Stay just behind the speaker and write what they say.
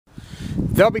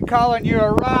They'll be calling you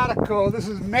a radical. This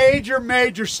is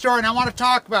major story, and I want to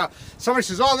talk about. Somebody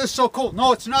says, oh, this is so cool.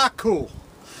 No, it's not cool.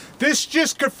 This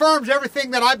just confirms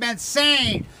everything that I've been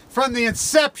saying from the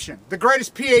inception. The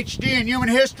greatest PhD in human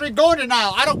history. Go in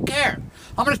denial. I don't care.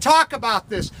 I'm going to talk about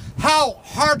this. How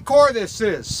hardcore this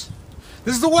is.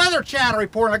 This is the Weather Channel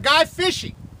reporting. A guy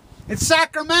fishing in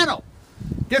Sacramento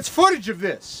gets footage of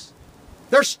this.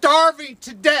 They're starving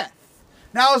to death.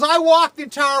 Now, as I walk the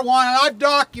entire one, and I've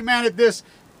documented this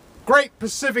great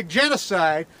Pacific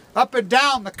genocide up and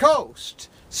down the coast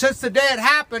since the day it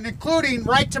happened, including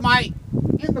right to my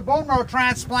in the bone marrow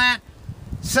transplant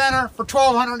center for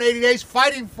 1,280 days,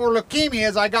 fighting for leukemia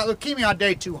as I got leukemia on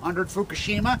day 200,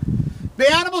 Fukushima.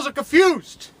 The animals are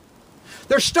confused.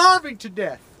 They're starving to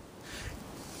death.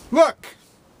 Look,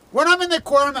 when I'm in the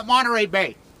aquarium at Monterey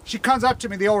Bay, she comes up to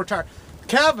me, the old retired,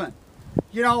 Kevin,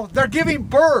 you know, they're giving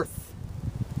birth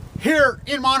here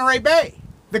in Monterey Bay,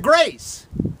 the Grays.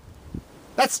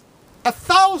 That's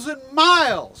 1,000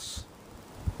 miles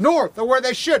north of where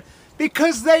they should,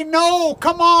 because they know,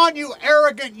 come on, you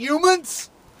arrogant humans,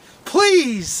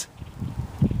 please.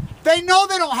 They know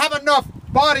they don't have enough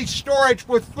body storage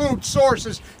with food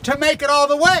sources to make it all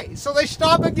the way, so they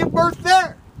stop and give birth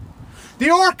there. The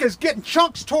orcas getting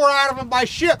chunks tore out of them by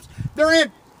ships. They're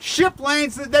in ship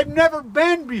lanes that they've never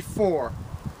been before.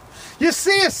 You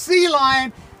see a sea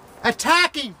lion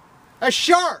attacking a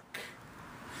shark.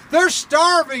 They're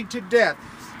starving to death.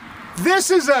 This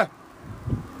is a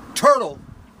turtle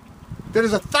that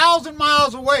is 1,000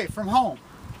 miles away from home.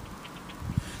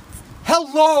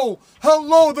 Hello,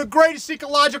 the greatest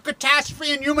ecological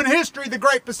catastrophe in human history, the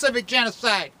Great Pacific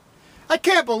Genocide. I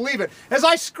can't believe it. As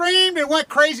I screamed and went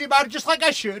crazy about it, just like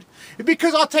I should,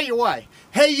 because I'll tell you why.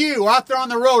 Hey, you out there on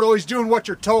the road always doing what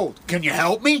you're told. Can you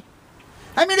help me?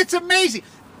 I mean, it's amazing.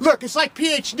 Look, it's like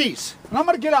PhDs. And I'm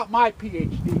going to get out my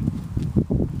PhD.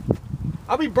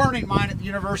 I'll be burning mine at the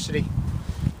university.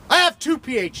 I have 2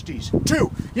 PhDs.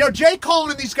 2. You know, Jay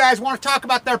Cohen and these guys want to talk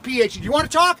about their PhDs. You want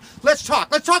to talk? Let's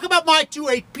talk. Let's talk about my 2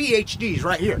 PhDs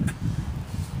right here.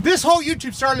 This whole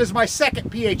YouTube started as my 2nd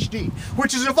PhD,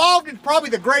 which has evolved into probably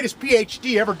the greatest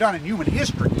PhD ever done in human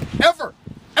history. Ever.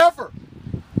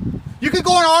 You could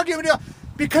go and argue with them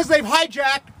because they've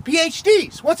hijacked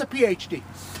PhDs. What's a PhD?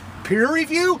 Peer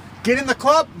review? Get in the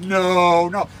club?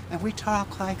 No. And we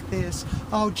talk like this.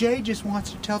 Oh, Jay just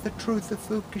wants to tell the truth of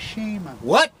Fukushima.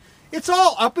 What? It's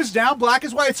all up is down, black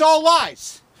is white. It's all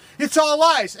lies. It's all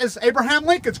lies. As Abraham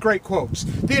Lincoln's great quotes.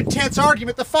 The intense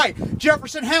argument, the fight.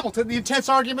 Jefferson Hamilton, the intense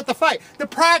argument, the fight. The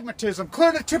pragmatism.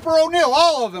 Clear to Tipper O'Neill,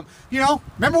 all of them. You know,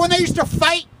 remember when they used to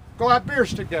fight? Go have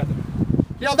beers together.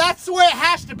 You know, that's the way it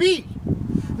has to be.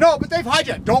 No, but they've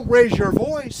hijacked. Don't raise your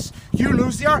voice. You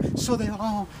lose the art. So they,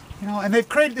 oh, you know, and they've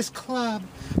created this club.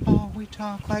 Oh, we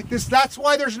talk like this. That's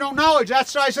why there's no knowledge.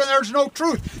 That's why I said there's no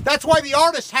truth. That's why the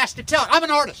artist has to tell it. I'm an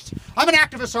artist. I'm an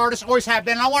activist artist, always have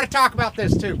been, and I want to talk about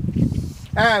this too.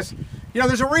 As, you know,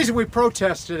 there's a reason we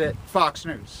protested at Fox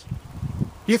News.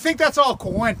 You think that's all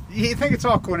coincidence? You think it's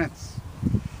all coincidence?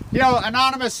 You know,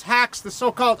 Anonymous hacks the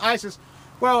so-called ISIS.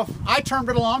 Well, I termed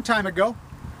it a long time ago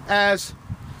as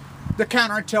the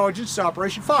counterintelligence to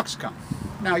Operation Foxconn.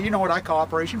 Now, you know what I call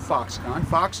Operation Foxconn.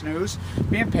 Fox News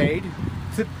being paid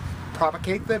to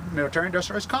propagate the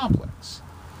military-industrialist complex.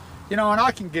 You know, and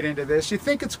I can get into this. You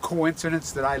think it's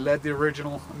coincidence that I led the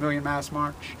original Million Mass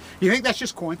March? You think that's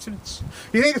just coincidence?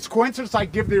 You think it's coincidence I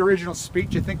give the original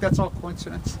speech? You think that's all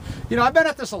coincidence? You know, I've been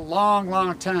at this a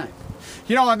long time.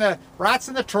 You know, and the rats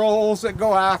and the trolls that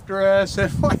go after us,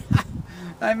 and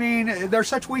I mean, they're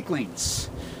such weaklings.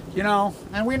 You know,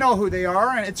 and we know who they are,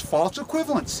 and it's false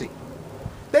equivalency.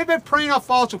 They've been preying on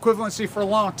false equivalency for a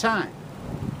long time.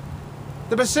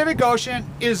 The Pacific Ocean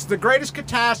is the greatest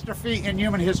catastrophe in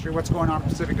human history. What's going on in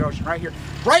the Pacific Ocean? Right here.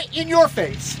 Right in your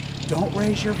face. Don't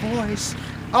raise your voice.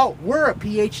 Oh, we're a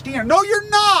PhD. No, you're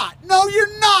not. No,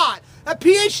 you're not. A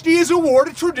PhD is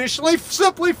awarded traditionally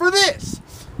simply for this.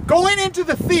 Going into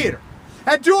the theater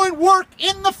and doing work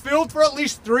in the field for at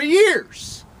least 3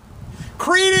 years.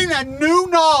 Creating a new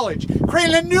knowledge.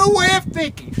 Creating a new way of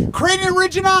thinking. Creating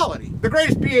originality. The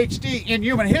greatest PhD in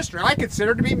human history I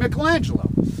consider to be Michelangelo.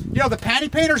 You know, the panty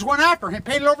painters went after him,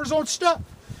 painted over his own stuff.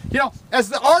 You know, as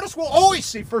the artist will always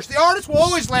see first, the artist will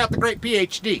always lay out the great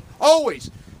PhD.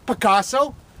 Always.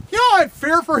 Picasso, you know how in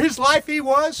fear for his life he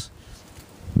was?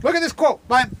 Look at this quote.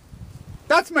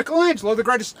 That's Michelangelo, the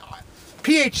greatest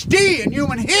PhD in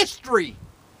human history.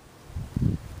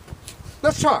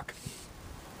 Let's talk.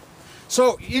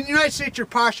 So, in the United States, you're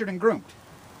postured and groomed.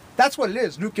 That's what it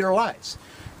is, nuclear lies.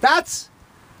 That's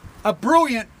a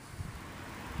brilliant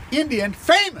Indian,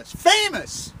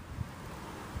 famous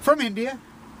from India,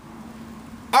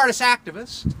 artist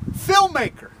activist,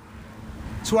 filmmaker.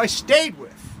 That's who I stayed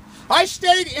with. I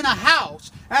stayed in a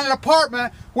house and an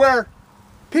apartment where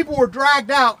people were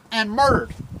dragged out and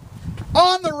murdered.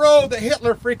 On the road that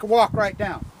Hitler freaking walked right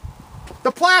down.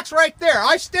 The plaque's right there.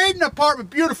 I stayed in an apartment,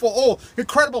 beautiful, old,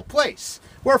 incredible place,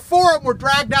 where 4 of them were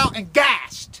dragged out and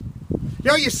gassed.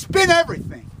 You know, you spin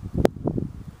everything.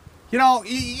 You know,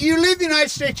 you leave the United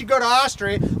States, you go to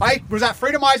Austria. I was at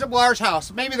Friedrich Eisenblar's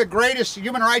house, maybe the greatest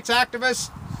human rights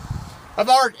activist of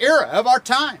our era, of our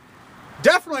time.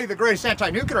 Definitely the greatest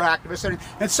anti-nuclear activist.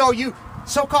 And so you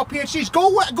so-called PhDs,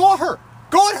 go at her.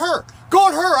 Go at her. Go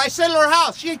at her. I said at her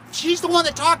house. She's the one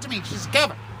that talked to me. She says,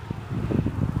 Kevin,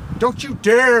 don't you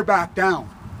dare back down.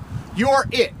 You're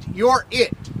it. You're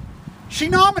it. She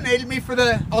nominated me for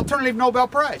the Alternative Nobel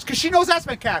Prize because she knows that's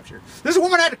been captured. This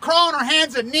woman had to crawl on her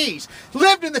hands and knees,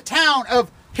 lived in the town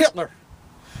of Hitler,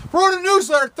 wrote a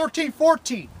newsletter at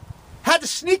 1314, had to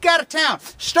sneak out of town,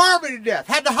 starving to death,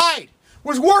 had to hide,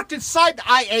 was worked inside the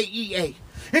IAEA,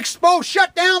 exposed,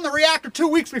 shut down the reactor 2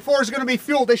 weeks before it was going to be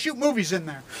fueled. They shoot movies in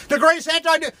there. The greatest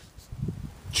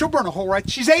she'll burn a hole right.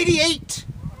 She's 88.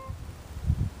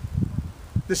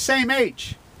 The same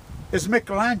age as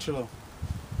Michelangelo.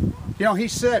 You know, he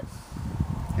said,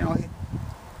 you know,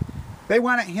 they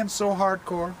went at him so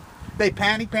hardcore. They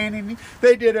panicked him.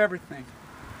 They did everything.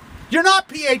 You're not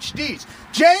PhDs.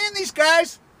 Jay and these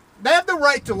guys, they have the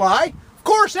right to lie. Of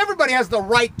course, everybody has the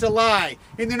right to lie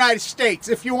in the United States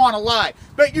if you want to lie.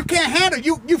 But you can't handle it.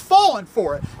 You've fallen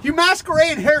for it. You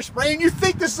masquerade in hairspray and you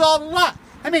think this is all a lie.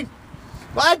 I mean,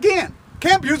 well, again,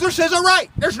 Cam Buser says it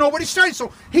right. There's nobody studying.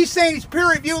 So he's saying he's peer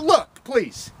reviewed. Look,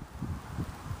 please.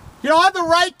 You know, I have the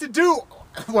right to do,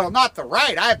 well, not the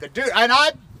right, I have to do, and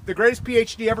I'm the greatest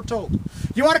PhD ever told.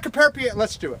 You want to compare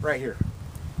let's do it right here.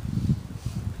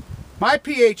 My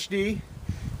PhD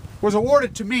was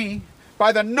awarded to me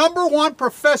by the #1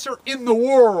 professor in the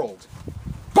world.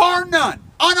 Bar none.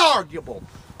 Unarguable.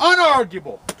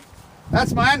 Unarguable.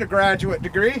 That's my undergraduate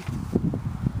degree.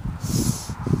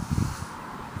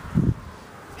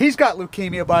 He's got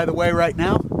leukemia, by the way, right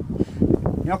now.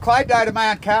 You know, Clyde died of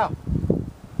mad cow.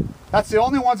 That's the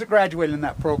only ones that graduated in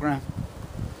that program.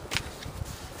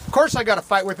 Of course I got to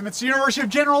fight with him. It's the University of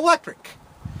General Electric.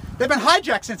 They've been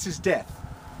hijacked since his death.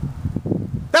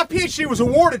 That PhD was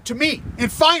awarded to me in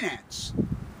finance.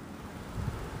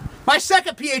 My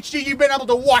second PhD, you've been able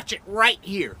to watch it right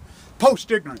here.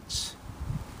 Post-ignorance.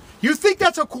 You think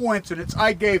that's a coincidence?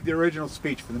 I gave the original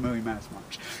speech for the Million Mask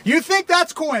March. You think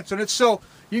that's coincidence? So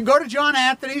you can go to John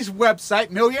Anthony's website,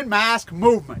 Million Mask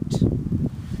Movement.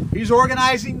 He's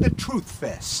organizing the Truth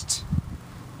Fest.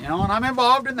 You know, and I'm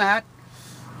involved in that.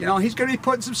 You know, he's going to be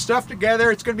putting some stuff together.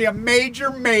 It's going to be a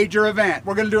major, major event.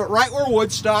 We're going to do it right where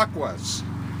Woodstock was.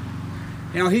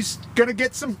 You know, he's going to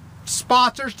get some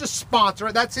sponsors to sponsor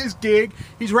it. That's his gig.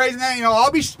 He's raising that. You know,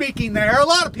 I'll be speaking there. A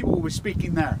lot of people will be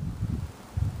speaking there.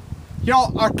 You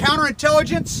know, our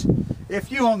counterintelligence, if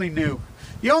you only knew.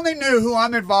 You only knew who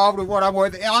I'm involved with, what I'm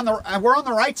with. We're on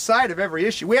the right side of every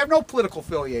issue. We have no political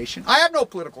affiliation. I have no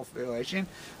political affiliation.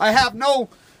 I have no,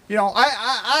 you know,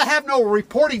 I have no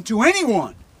reporting to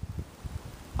anyone.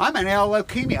 I'm an AL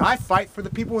leukemia. I fight for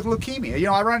the people with leukemia. You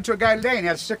know, I ran into a guy today and he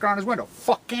had a sticker on his window.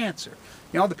 Fuck cancer.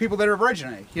 You know, the people that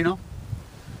originate, you know.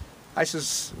 I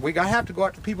says, I have to go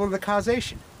out to people with the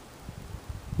causation.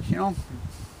 You know,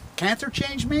 cancer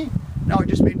changed me? No, it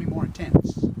just made me more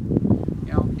intense.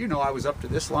 You know I was up to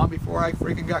this long before I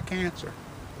freaking got cancer.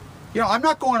 You know, I'm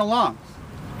not going along.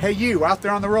 Hey, you out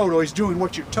there on the road always doing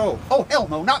what you're told. Oh, hell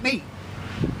no, not me.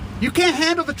 You can't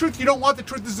handle the truth. You don't want the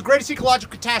truth. This is the greatest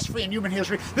ecological catastrophe in human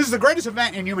history. This is the greatest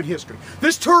event in human history.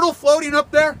 This turtle floating up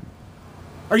there?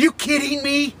 Are you kidding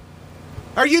me?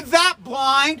 Are you that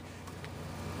blind?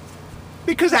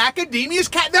 Because academia is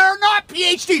they are not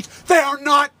PhDs. They are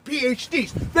not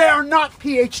PhDs. They are not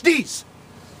PhDs.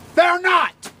 They are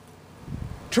not.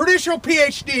 Traditional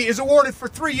PhD is awarded for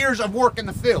 3 years of work in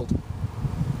the field.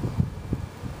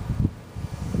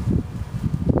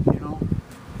 You know?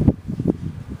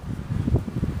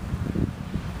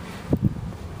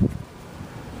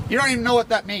 You don't even know what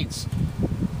that means.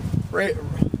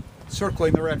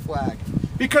 Circling the red flag.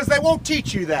 Because they won't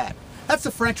teach you that. That's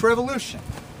the French Revolution.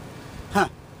 Huh.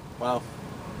 Wow.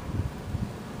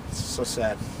 It's so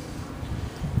sad.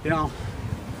 You know,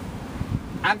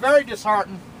 I'm very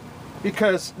disheartened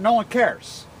because no one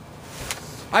cares.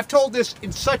 I've told this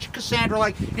in such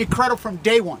Cassandra-like, incredible from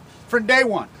day one. From day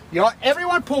one. You know,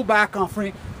 everyone pulled back on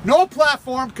free. No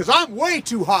platform, because I'm way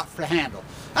too hot to handle.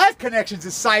 I have connections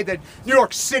inside the New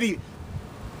York City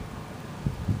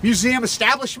museum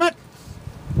establishment.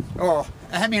 Oh,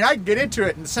 I mean, I can get into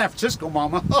it in San Francisco,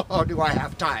 mama. Oh, do I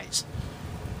have ties.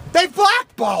 They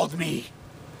blackballed me.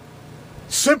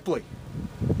 Simply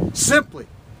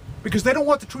because they don't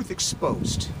want the truth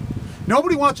exposed.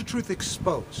 Nobody wants the truth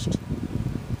exposed.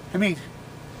 I mean,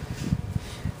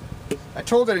 I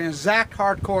told it in exact,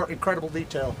 hardcore, incredible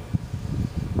detail.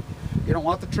 You don't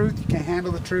want the truth? You can't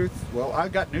handle the truth? Well,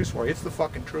 I've got news for you. It's the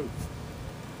fucking truth.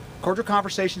 Cordial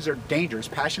conversations are dangerous.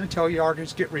 Passionate tell you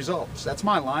arguments get results. That's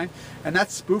my line. And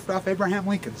that's spoofed off Abraham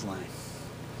Lincoln's line.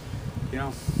 You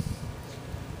know,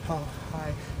 oh,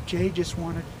 hi. Jay just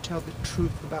wanted to tell the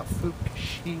truth about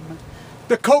Fukushima.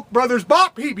 The Koch brothers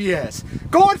bought PBS.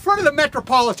 Go in front of the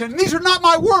Metropolitan. And these are not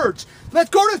my words. Let's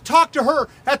go to talk to her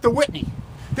at the Whitney.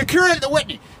 The curator at the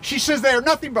Whitney. She says they are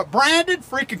nothing but branded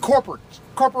freaking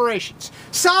corporations.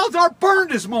 Salazar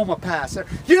burned his MoMA pass.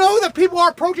 You know who the people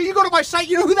are approaching? You go to my site,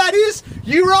 you know who that is?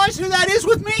 You realize who that is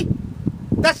with me?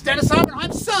 That's Dennis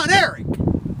Oppenheim's son, Eric.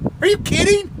 Are you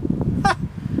kidding?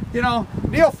 You know,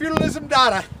 neo-feudalism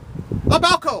data.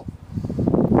 Abalco.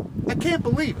 I can't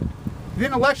believe it. The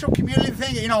intellectual community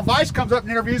thing, you know, Vice comes up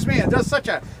and interviews me and does such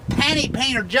a panty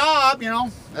painter job, you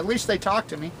know. At least they talk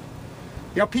to me.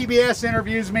 You know, PBS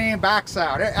interviews me and backs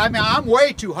out. I mean, I'm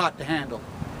way too hot to handle.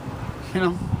 You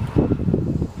know.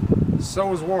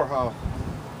 So is Warhol.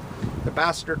 The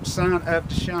bastard son of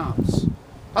Deschamps.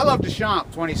 I love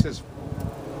Deschamps when he says,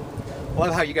 I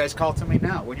love how you guys call to me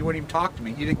now. When you wouldn't even talk to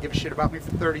me, you didn't give a shit about me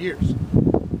for 30 years.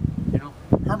 You know.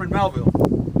 Herman Melville.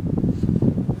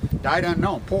 Died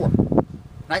unknown, poor.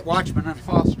 Night Watchman on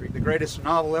Fall Street, the greatest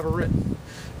novel ever written.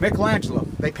 Michelangelo.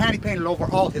 They panty painted over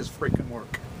all his freaking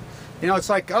work. You know, it's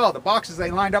like, oh, the boxes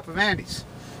they lined up of Andy's.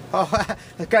 Oh,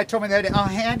 the guy told me that, oh,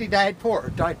 Andy died poor.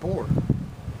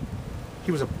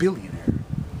 He was a billionaire.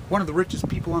 One of the richest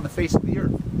people on the face of the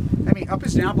earth. I mean, up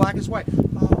is down, black is white.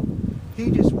 Oh, he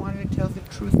just wanted to tell the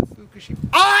truth of Fukushima.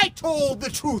 I told the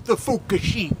truth of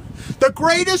Fukushima. The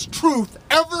greatest truth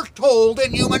ever told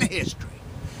in human history.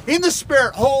 In the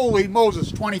spirit, holy Moses,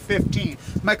 2015.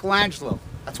 Michelangelo.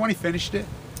 That's when he finished it.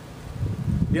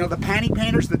 You know, the panty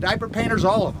painters, the diaper painters,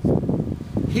 all of them.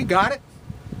 He got it.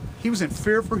 He was in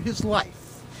fear for his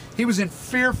life. He was in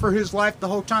fear for his life the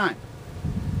whole time.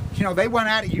 You know, they went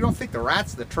at it. You don't think the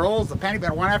rats, the trolls, the panty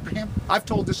painter went after him? I've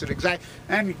told this at exact,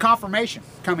 and confirmation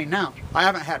coming now. I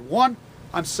haven't had one.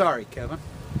 I'm sorry, Kevin.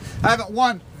 I haven't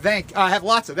one I have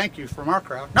lots of thank yous from our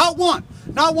crowd. Not one.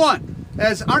 Not one.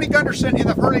 As Arnie Gunderson in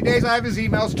the early days, I have his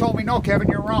emails, told me, no, Kevin,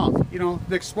 you're wrong. You know,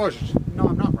 the explosions. No,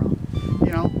 I'm not wrong.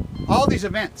 You know, all these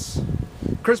events.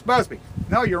 Chris Busby,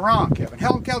 no, you're wrong, Kevin.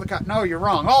 Helen Caldecott, no, you're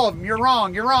wrong. All of them, you're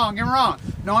wrong, you're wrong, you're wrong.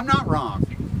 No, I'm not wrong.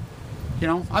 You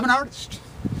know, I'm an artist.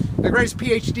 The greatest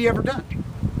PhD ever done.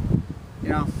 You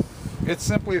know, it's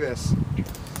simply this.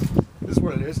 This is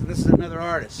what it is, and this is another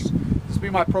artist. This will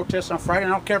be my protest on Friday. I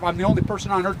don't care if I'm the only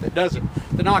person on earth that does it.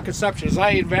 The non-consumption is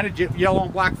I invented Yellow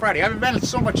and Black Friday. I've invented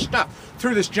so much stuff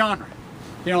through this genre.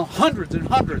 You know, hundreds and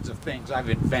hundreds of things I've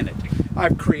invented.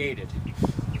 I've created.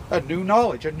 A new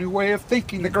knowledge, a new way of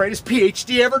thinking, the greatest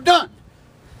PhD ever done.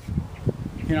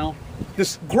 You know,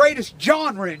 this greatest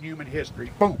genre in human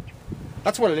history. Boom.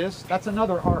 That's what it is. That's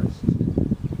another artist.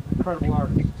 Incredible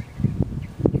artist.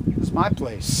 This is my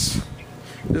place.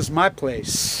 This is my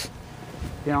place.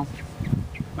 You know,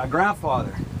 my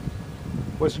grandfather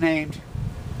was named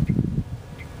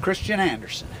Christian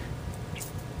Anderson.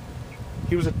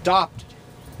 He was adopted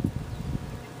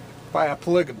by a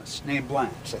polygamist named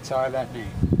Blanch. That's how I have that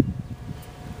name.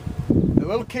 The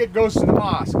little kid goes to the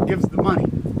mosque and gives the money.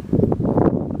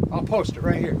 I'll post it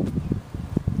right here.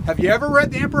 Have you ever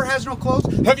read The Emperor Has No Clothes?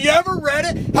 Have you ever read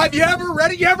it? Have you ever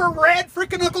read it? You ever read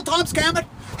freaking Uncle Tom's Cabin?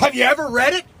 Have you ever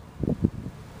read it?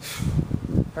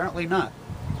 Apparently not.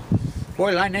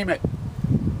 Boy, did I name it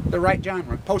the right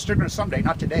genre. Post-ignorance someday,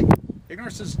 not today.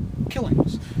 Ignorance is killing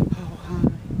us. Oh,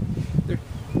 hi.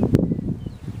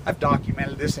 I've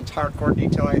documented this in hardcore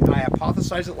detail. I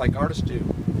hypothesize it like artists do.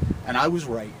 And I was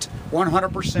right.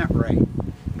 100% right.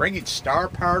 Bringing star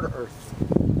power to Earth.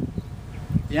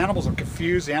 The animals are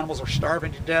confused. The animals are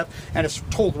starving to death. And it's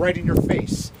told right in your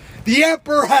face. The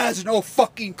emperor has no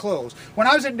fucking clothes. When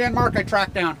I was in Denmark, I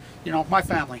tracked down, you know, my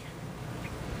family.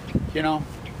 You know,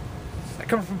 I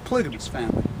come from a polygamous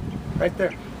family. Right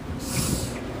there.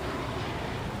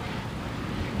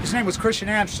 His name was Christian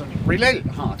Andersen. Related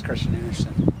to Hans Christian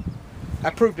Andersen. I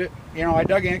proved it. You know, I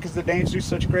dug in because the Danes do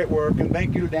such great work. And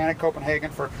thank you to Dan in Copenhagen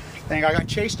for thing. I got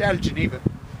chased out of Geneva.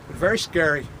 It was very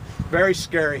scary. Very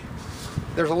scary.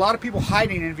 There's a lot of people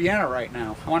hiding in Vienna right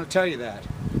now. I want to tell you that.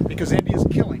 Because India's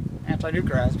killing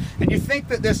anti-nuclear. And you think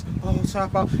that this,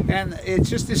 and it's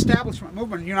just the establishment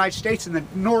movement in the United States and the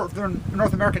North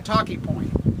American talking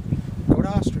point. Go to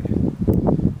Austria.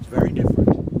 It's very different.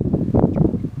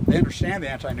 They understand the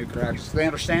anti-nuclear actions. They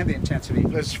understand the intensity.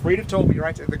 As Frida told me,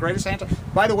 right, the greatest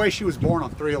by the way, she was born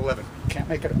on 3/11. Can't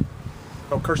make it up.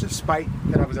 No curse of spite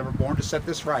that I was ever born to set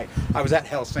this right. I was at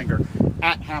Helsinger,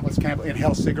 at Hamlet's camp in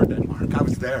Helsinger, Denmark. I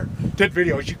was there. Did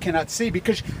videos you cannot see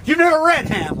because you never read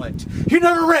Hamlet. You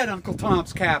never read Uncle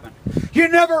Tom's Cabin. You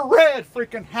never read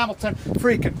freaking Hamilton,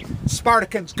 freaking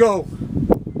Spartacus Go.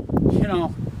 You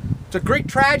know, it's a Greek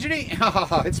tragedy.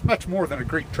 It's much more than a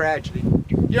Greek tragedy.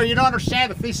 You know, you don't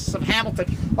understand the thesis of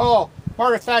Hamilton. Oh,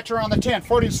 Margaret Thatcher on the 10,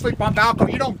 40 to sleep on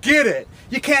balcony. You don't get it.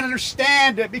 You can't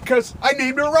understand it because I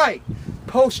named it right.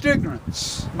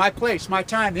 Post-ignorance. My place, my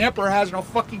time. The emperor has no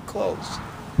fucking clothes.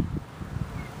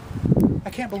 I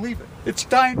can't believe it. It's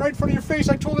dying right in front of your face.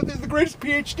 I told it this is the greatest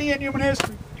PhD in human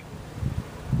history.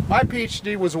 My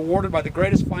PhD was awarded by the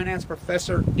greatest finance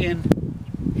professor in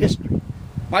history.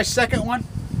 My second one,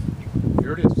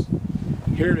 here it is.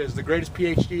 Here it is, the greatest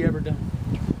PhD ever done.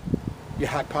 You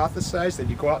hypothesize, then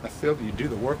you go out in the field and you do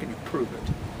the work and you prove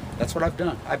it. That's what I've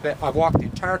done. I've walked the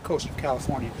entire coast of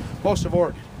California, most of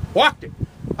Oregon. Walked it.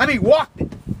 I mean, walked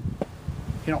it.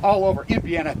 You know, all over. In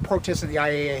Vienna, protesting the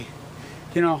IAA.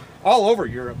 You know, all over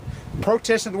Europe.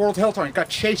 Protesting the World Health Organization. Got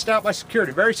chased out by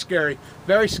security. Very scary.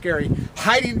 Very scary.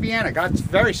 Hiding in Vienna. Got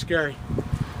very scary.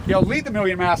 You know, lead the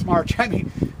Million Mass March. I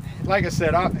mean, like I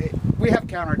said, we have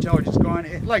counterintelligence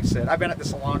going. Like I said, I've been at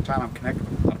this a long time. I'm connected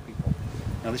with a lot of people.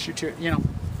 Now, this you know,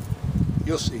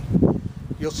 you'll see.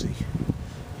 You'll see.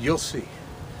 You'll see.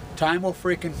 Time will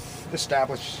freaking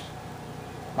establish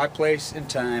my place in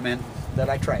time, and that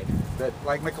I tried. That,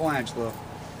 like Michelangelo,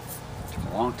 took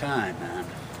a long time, man.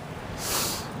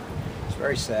 It's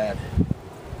very sad.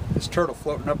 This turtle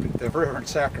floating up the river in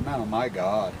Sacramento, my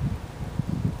God.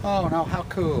 Oh no, how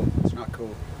cool. It's not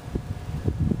cool.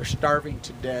 They're starving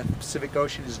to death. The Pacific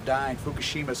Ocean is dying.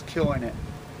 Fukushima's killing it.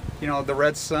 You know, the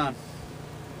red sun.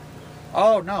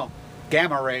 Oh no,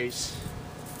 gamma rays.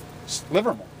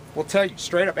 Livermore will tell you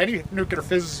straight up. Any nuclear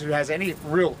physicist who has any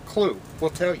real clue will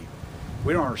tell you.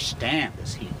 We don't understand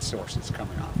this heat source that's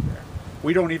coming off there.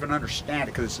 We don't even understand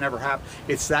it because it's never happened.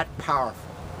 It's that powerful.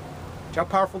 See how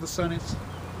powerful the sun is?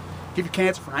 Give you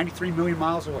cancer from 93 million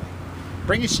miles away.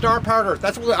 Bring you star-powered Earth.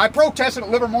 That's what I protested at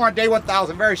Livermore on day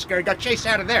 1000. Very scary. Got chased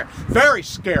out of there. Very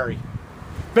scary.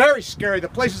 Very scary. The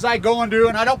places I go and do,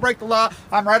 and I don't break the law.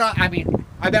 I'm right on. I mean,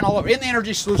 I've been all over in the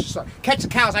energy solutions. Catch the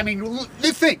cows. I mean,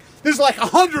 you think there's like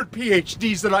 100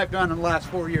 PhDs that I've done in the last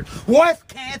 4 years. With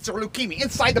cancer, leukemia,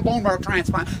 inside the bone marrow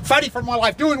transplant, fighting for my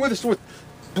life, doing with us with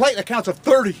platelet counts of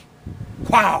 30.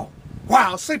 Wow.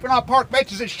 Wow. Sleeping on park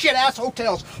benches in shit-ass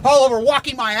hotels all over,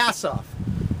 walking my ass off.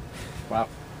 Wow.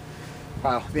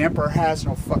 Wow. The emperor has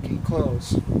no fucking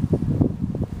clothes.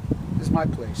 This is my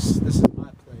place. This is my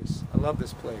place. I love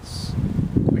this place.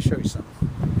 Let me show you something.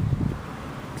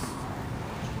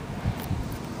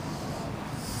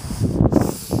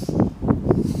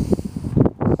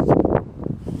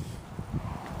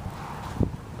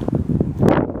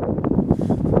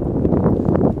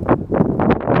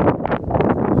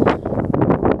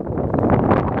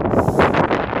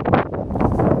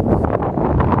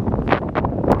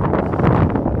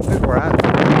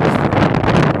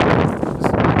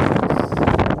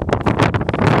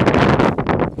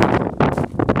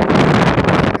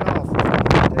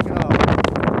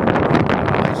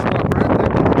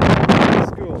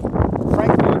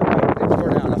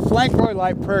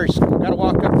 Light Prairie School. Got to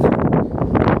walk up there.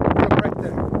 Right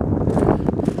there.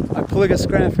 My polygamous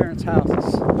grandparents'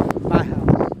 house. My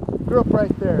house. Grew up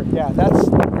right there. Yeah, that's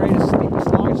the greatest,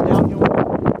 steepest, longest downhill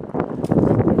walk.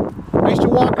 Right there. I used to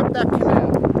walk up that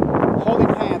canal,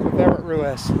 holding hands with Everett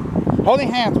Ruiz.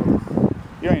 Holding hands with him.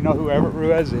 You don't even know who Everett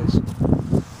Ruiz is.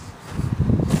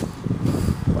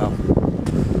 Wow.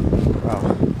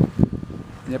 Wow.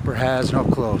 The emperor has no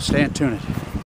clothes. Stay tuned.